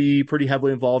able to be pretty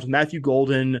heavily involved, Matthew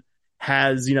Golden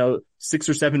has, 6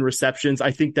 or 7 receptions.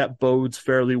 I think that bodes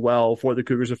fairly well for the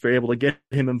Cougars if they're able to get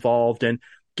him involved and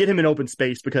get him in open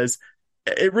space, because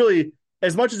it really,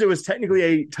 as much as it was technically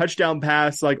a touchdown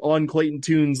pass, like on Clayton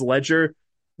Tune's ledger,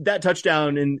 that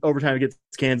touchdown in overtime against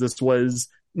Kansas was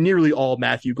nearly all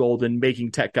Matthew Golden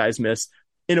making Tech guys miss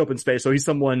in open space. So he's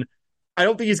someone, I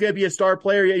don't think he's going to be a star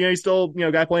player yet. He's still,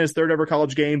 guy playing his 3rd ever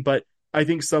college game, but I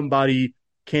think somebody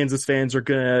Kansas fans are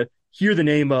going to hear the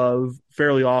name of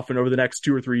fairly often over the next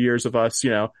 2 or 3 years of us,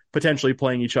 potentially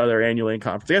playing each other annually in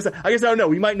conference. I guess I don't know.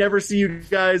 We might never see you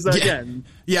guys again.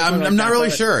 Yeah, I'm not really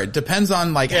sure. It depends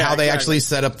on how they actually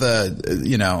set up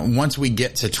the, once we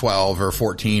get to 12 or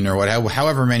 14 or whatever,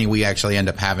 however many we actually end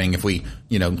up having, if we,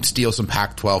 steal some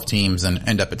Pac-12 teams and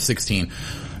end up at 16.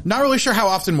 Not really sure how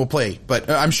often we'll play, but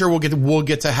I'm sure we'll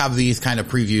get to have these kind of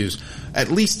previews at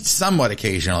least somewhat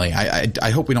occasionally.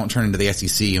 I hope we don't turn into the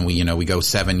SEC and we go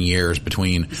 7 years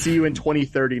between. See you in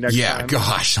 2030 next time. Yeah,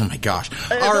 gosh, oh my gosh.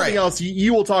 All right. Else,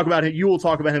 you will talk about him. You will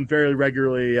talk about him very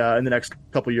regularly in the next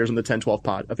couple of years on the 10-12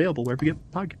 pod, available wherever you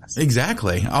get podcasts.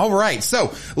 Exactly. All right,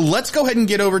 so let's go ahead and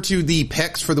get over to the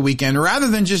picks for the weekend. Rather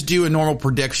than just do a normal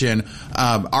prediction,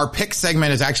 our pick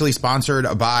segment is actually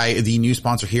sponsored by the new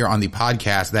sponsor here on the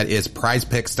podcast. That is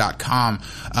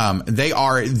prizepicks.com. They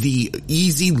are the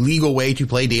easy legal way to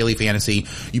play daily fantasy.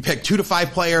 You pick 2 to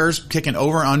 5 players, kick an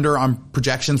over under on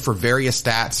projections for various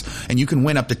stats, and you can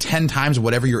win up to 10 times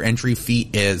whatever your entry fee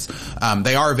is.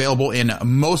 They are available in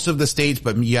most of the states,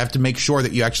 but you have to make sure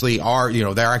that you actually are,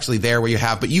 they're actually there where you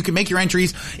have, but you can make your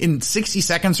entries in 60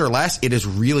 seconds or less. It is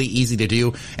really easy to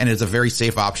do, and it is a very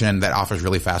safe option that offers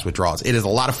really fast withdrawals. It is a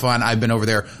lot of fun. I've been over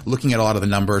there looking at a lot of the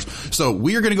numbers. So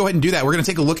we are going to go ahead and do that. We're going to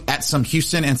take a look at some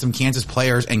Houston and some Kansas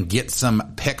players and get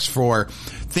some picks for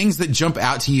things that jump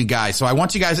out to you guys. So I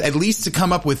want you guys at least to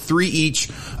come up with 3 each.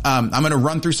 I'm going to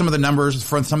run through some of the numbers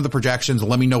for some of the projections.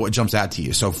 Let me know what jumps out to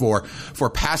you. So for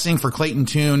passing for Clayton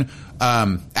Tune,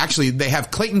 actually they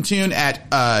have Clayton Tune at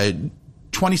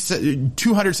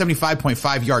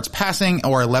 275.5 yards passing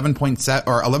or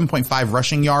 11.5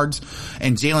 rushing yards,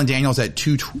 and Jalen Daniels at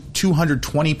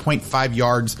 220.5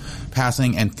 yards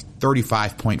passing and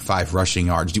 35.5 rushing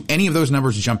yards. Do any of those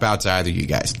numbers jump out to either of you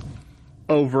guys?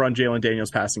 Over on Jalen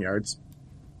Daniels passing yards.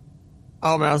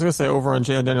 Oh man, I was gonna say over on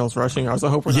Jalen Daniels rushing yards. I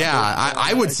hope we're not. Yeah,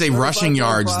 I would say rushing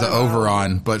yards the over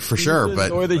on, but for sure. But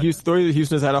the way that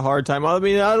Houston has had a hard time. I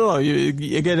mean, I don't know.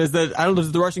 Again, is that I don't know.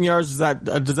 Does the rushing yards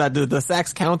do the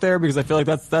sacks count there? Because I feel like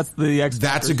that's the X.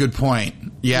 That's a good point.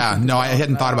 Yeah, no, I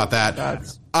hadn't thought about that.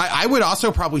 I would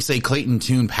also probably say Clayton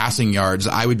Tune passing yards.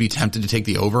 I would be tempted to take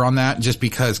the over on that just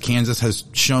because Kansas has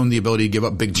shown the ability to give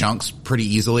up big chunks pretty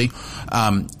easily,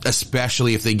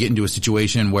 especially if they get into a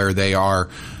situation where they are,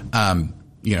 a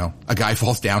guy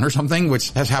falls down or something, which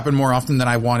has happened more often than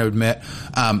I want to admit.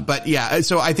 But yeah,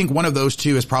 so I think one of those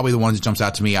two is probably the one that jumps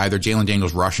out to me, either Jalen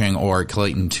Daniels rushing or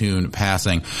Clayton Tune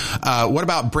passing. What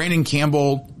about Brandon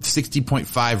Campbell,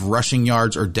 60.5 rushing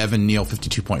yards, or Devin Neal,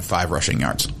 52.5 rushing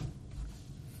yards?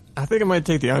 I think I might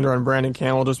take the under on Brandon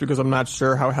Campbell just because I'm not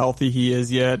sure how healthy he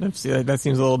is yet. That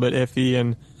seems a little bit iffy.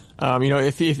 And,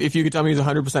 if you could tell me he's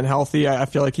 100% healthy, I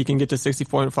feel like he can get to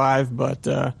 60.5, but,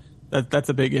 that's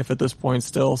a big if at this point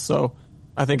still. So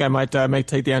I think I might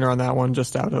take the under on that one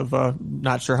just out of,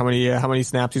 not sure how many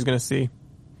snaps he's going to see.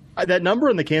 That number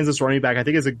in the Kansas running back, I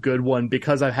think, is a good one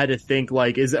because I've had to think,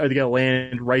 like, are they going to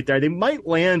land right there? They might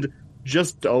land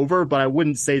just over, but I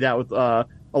wouldn't say that with, a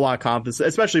lot of confidence,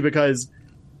 especially because,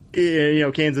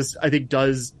 Kansas, I think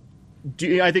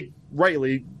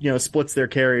rightly, splits their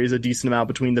carries a decent amount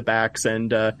between the backs and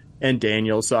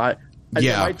Daniel. So I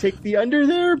might take the under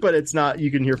there, but it's not, you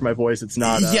can hear from my voice, it's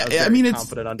not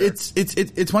confident under.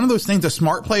 It's one of those things. The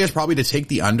smart play is probably to take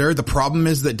the under. The problem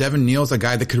is that Devin Neal is a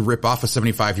guy that could rip off a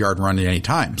 75-yard run at any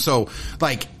time. So,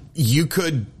 like, you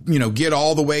could, get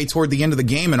all the way toward the end of the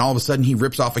game and all of a sudden he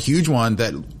rips off a huge one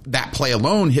that play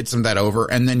alone hits him that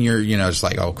over. And then you're, just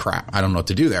like, oh crap, I don't know what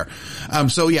to do there.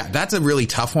 So yeah, that's a really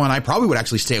tough one. I probably would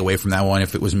actually stay away from that one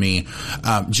if it was me,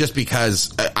 just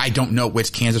because I don't know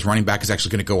which Kansas running back is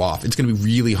actually going to go off. It's going to be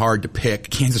really hard to pick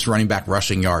Kansas running back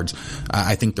rushing yards,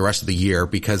 I think the rest of the year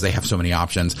because they have so many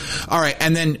options. All right.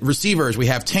 And then receivers, we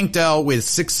have Tank Dell with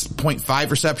 6.5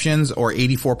 receptions or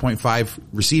 84.5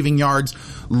 receiving yards.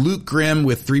 Luke Grimm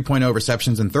with 3.0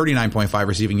 receptions and 39.5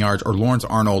 receiving yards, or Lawrence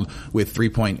Arnold with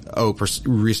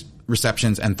 3.0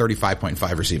 receptions and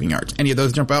 35.5 receiving yards. Any of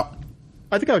those jump out?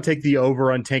 I think I would take the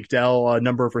over on Tank Dell,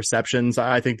 number of receptions.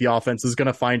 I think the offense is going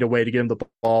to find a way to get him the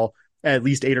ball at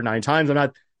least 8 or 9 times. I'm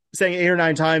not saying 8 or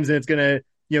 9 times and it's going to,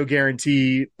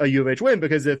 guarantee a U of H win,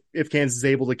 because if Kansas is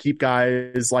able to keep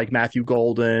guys like Matthew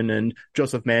Golden and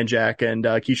Joseph Manjack and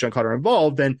Keyshawn Carter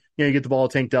involved, then, you get the ball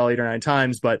to Tank Dell 8 or 9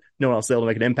 times, but no one else is able to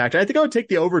make an impact. And I think I would take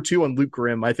the over 2 on Luke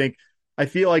Grimm. I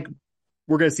feel like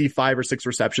we're going to see 5 or 6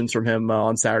 receptions from him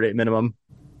on Saturday at minimum.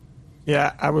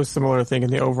 Yeah, I was similar to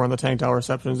thinking the over on the Tank Dell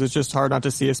receptions. It's just hard not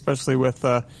to see, especially with,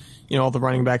 all the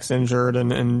running backs injured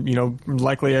and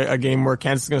likely a game where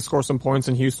Kansas is going to score some points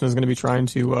and Houston is going to be trying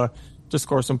to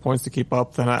score some points to keep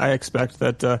up. Then I expect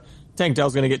that Tank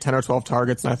Dell's going to get 10 or 12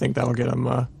 targets, and I think that'll get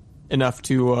him enough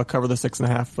to cover the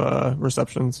 6.5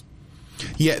 receptions.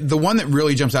 Yeah, the one that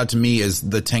really jumps out to me is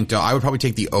the Tank Dell. I would probably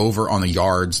take the over on the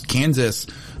yards. Kansas,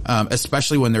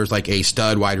 especially when there's like a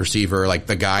stud wide receiver, like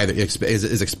the guy that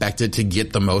is expected to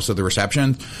get the most of the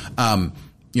receptions.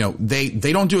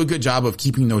 They don't do a good job of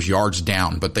keeping those yards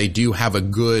down, but they do have a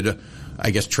good,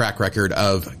 track record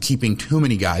of keeping too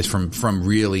many guys from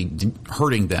really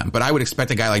hurting them. But I would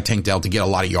expect a guy like Tank Dell to get a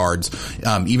lot of yards,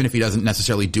 even if he doesn't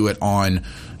necessarily do it on,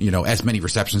 as many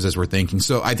receptions as we're thinking.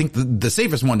 So I think the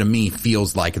safest one to me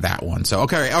feels like that one. So,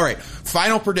 okay. All right.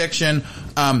 Final prediction.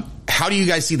 How do you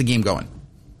guys see the game going?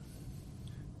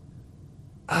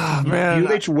 Oh, man.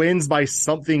 UH wins by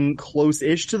something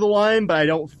close-ish to the line, but I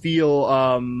don't feel,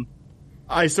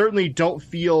 I certainly don't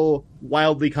feel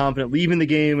wildly confident leaving the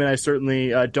game, and I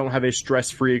certainly don't have a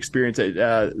stress-free experience at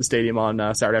the stadium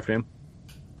on Saturday afternoon.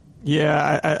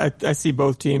 Yeah, I see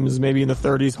both teams maybe in the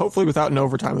 30s, hopefully without an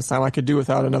overtime this time. I could do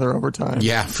without another overtime.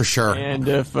 Yeah, for sure. And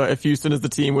if Houston is the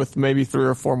team with maybe 3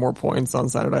 or 4 more points on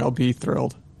Saturday, I'll be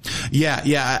thrilled.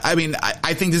 Yeah. I mean,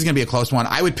 I think this is going to be a close one.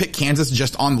 I would pick Kansas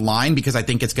just on the line because I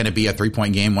think it's going to be a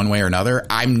 3-point game one way or another.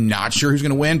 I'm not sure who's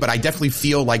going to win, but I definitely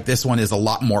feel like this one is a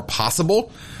lot more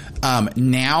possible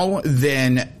now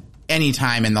than any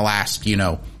time in the last,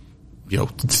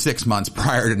 6 months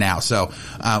prior to now. So,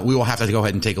 we will have to go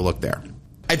ahead and take a look there.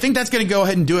 I think that's going to go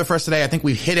ahead and do it for us today. I think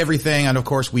we've hit everything. And of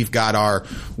course, we've got our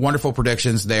wonderful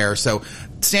predictions there. So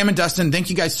Sam and Dustin, thank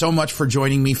you guys so much for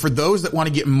joining me. For those that want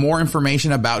to get more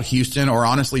information about Houston, or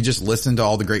honestly just listen to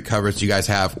all the great coverage you guys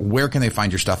have, where can they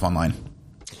find your stuff online?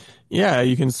 Yeah,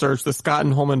 you can search the Scott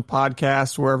and Holman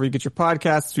podcast wherever you get your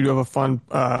podcasts. We do have a fun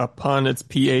pun. It's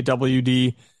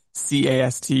PAWDCAST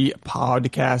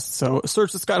podcast. So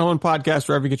search the Scott and Holman podcast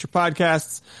wherever you get your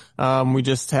podcasts. We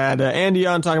just had Andy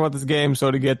on talking about this game, so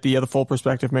to get the full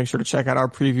perspective, make sure to check out our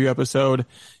preview episode.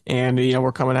 And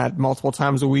we're coming at multiple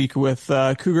times a week with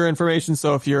Cougar information.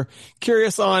 So if you're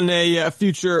curious on a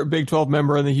future Big 12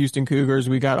 member in the Houston Cougars,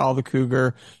 we got all the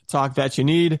Cougar talk that you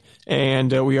need.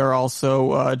 And we are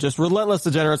also just relentless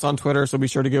degenerates on Twitter, so be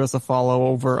sure to give us a follow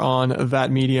over on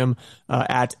that medium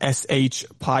at SH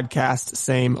Podcast.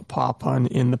 Same paw pun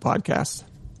in the podcast.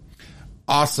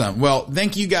 Awesome. Well,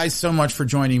 thank you guys so much for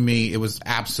joining me. It was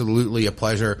absolutely a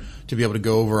pleasure to be able to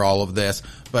go over all of this.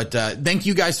 But thank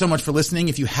you guys so much for listening.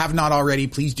 If you have not already,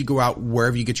 please do go out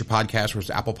wherever you get your podcasts, whether it's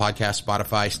Apple Podcasts,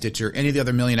 Spotify, Stitcher, any of the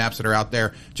other million apps that are out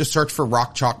there. Just search for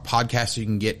Rock Chalk Podcast so you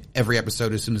can get every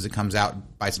episode as soon as it comes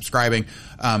out by subscribing.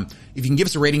 If you can give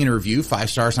us a rating and a review, 5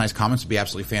 stars, nice comments would be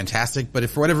absolutely fantastic. But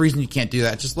if for whatever reason you can't do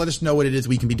that, just let us know what it is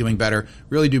we can be doing better.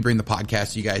 Really do bring the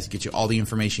podcast to you guys to get you all the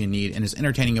information you need in as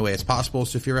entertaining a way as possible.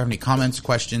 So if you ever have any comments,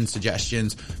 questions,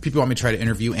 suggestions, people want me to try to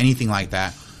interview, anything like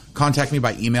that, contact me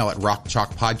by email at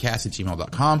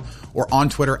rockchalkpodcast@gmail.com or on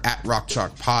Twitter at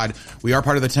rockchalkpod. We are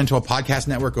part of the 1012 Podcast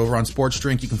Network over on Sports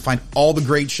Drink. You can find all the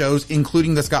great shows,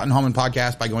 including the Scott and Holman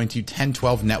podcast, by going to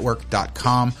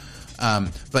 1012network.com.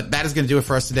 But that is going to do it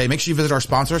for us today. Make sure you visit our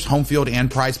sponsors, Home Field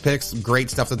and Prize Picks. Great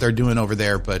stuff that they're doing over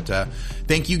there. But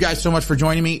thank you guys so much for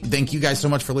joining me. Thank you guys so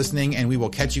much for listening, and we will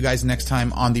catch you guys next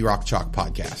time on the Rock Chalk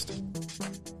Podcast.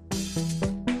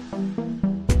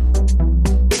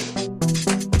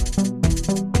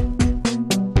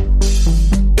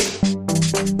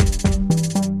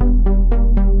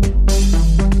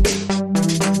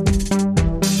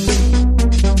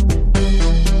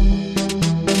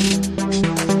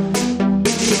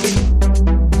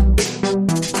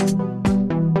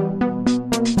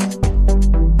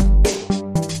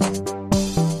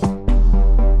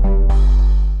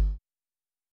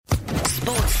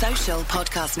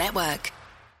 Podcast Network.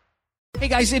 Hey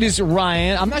guys, it is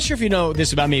Ryan. I'm not sure if you know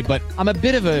this about me, but I'm a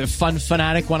bit of a fun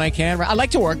fanatic when I can. I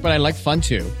like to work, but I like fun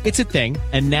too. It's a thing.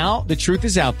 And now the truth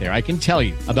is out there. I can tell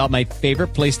you about my favorite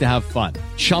place to have fun.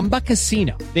 Chumba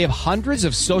Casino. They have hundreds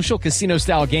of social casino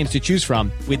style games to choose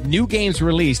from with new games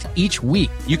released each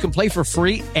week. You can play for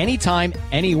free anytime,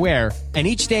 anywhere. And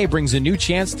each day brings a new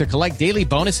chance to collect daily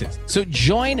bonuses. So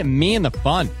join me in the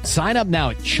fun. Sign up now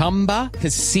at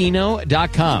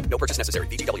ChumbaCasino.com. No purchase necessary.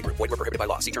 VGW Group. Void where prohibited by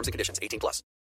law. See terms and conditions. 18+.